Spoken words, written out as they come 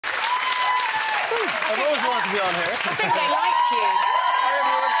I've always wanted to be on here. I think they like you.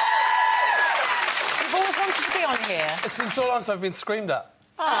 You've always wanted to be on here. It's been so long since I've been screamed at.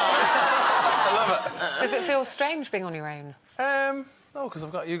 Oh. I love it. Does it feel strange being on your own? No, because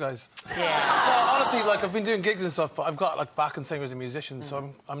I've got you guys. Yeah. No, honestly, like, I've been doing gigs and stuff, but I've got, like, backing singers and musicians,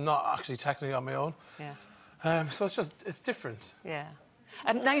 so I'm not actually technically on my own. Yeah. So it's different. Yeah.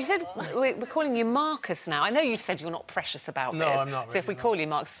 Now, you said we're calling you Markus now. I know you said you're not precious about this. No, I'm not So if we really, call you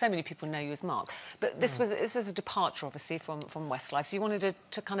Markus, so many people know you as Mark. But this is a departure, obviously, from Westlife. So you wanted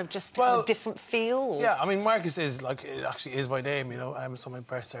to kind of just have a different feel? Or? Yeah, I mean, Markus is, like, it actually is my name, you know. So my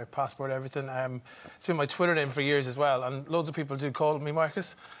birth cert, passport, everything. It's been my Twitter name for years as well, and loads of people do call me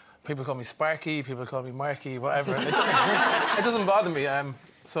Markus. People call me Sparky, people call me Marky, whatever. It doesn't bother me.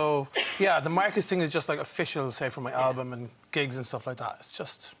 So, yeah, the Markus thing is just, like, official, say, for my album and gigs and stuff like that. It's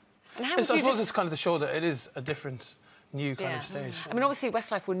just... I suppose it's kind of to show that it is a different, new kind of stage. I mean, obviously,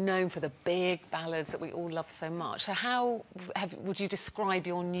 Westlife were known for the big ballads that we all love so much. So how would you describe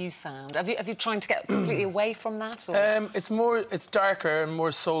your new sound? Have you tried to get completely away from that? Or? It's darker and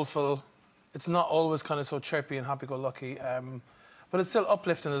more soulful. It's not always kind of so chirpy and happy-go-lucky. But it's still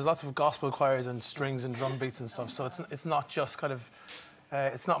uplifting. There's lots of gospel choirs and strings and drum beats and stuff. So it's not just kind of...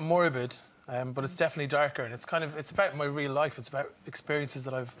 it's not morbid, but it's definitely darker, and it's about my real life. It's about experiences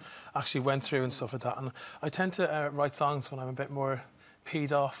that I've actually went through and stuff like that. And I tend to write songs when I'm a bit more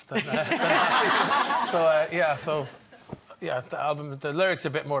peed off than happy. So the album, the lyrics are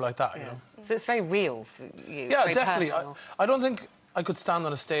a bit more like that, you know. So it's very real for you. Yeah, it's very definitely. I don't think I could stand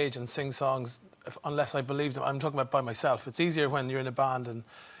on a stage and sing songs unless I believed them. I'm talking about by myself. It's easier when you're in a band and,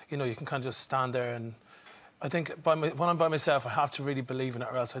 you know, you can kind of just stand there and... I think when I'm by myself, I have to really believe in it,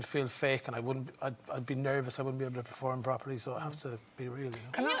 or else I'd feel fake and I'd be nervous. I wouldn't be able to perform properly, so I have to be real.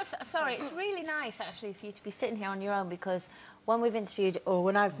 You know? Sorry, it's really nice actually for you to be sitting here on your own, because when we've interviewed or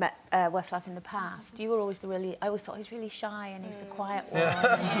when I've met Westlife in the past, you were always I always thought he's really shy and he's the quiet one.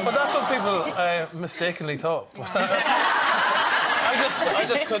 Yeah. But that's what people mistakenly thought. I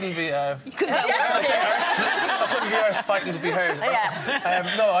just couldn't be. Can I say arsed? I couldn't be arsed fighting to be heard.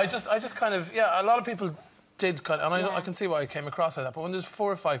 Yeah. No, I just kind of a lot of people did kind of, and I can see why I came across like that. But when there's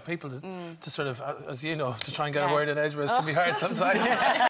 4 or 5 people to sort of, as you know, to try and get a word in edgeways can be hard sometimes.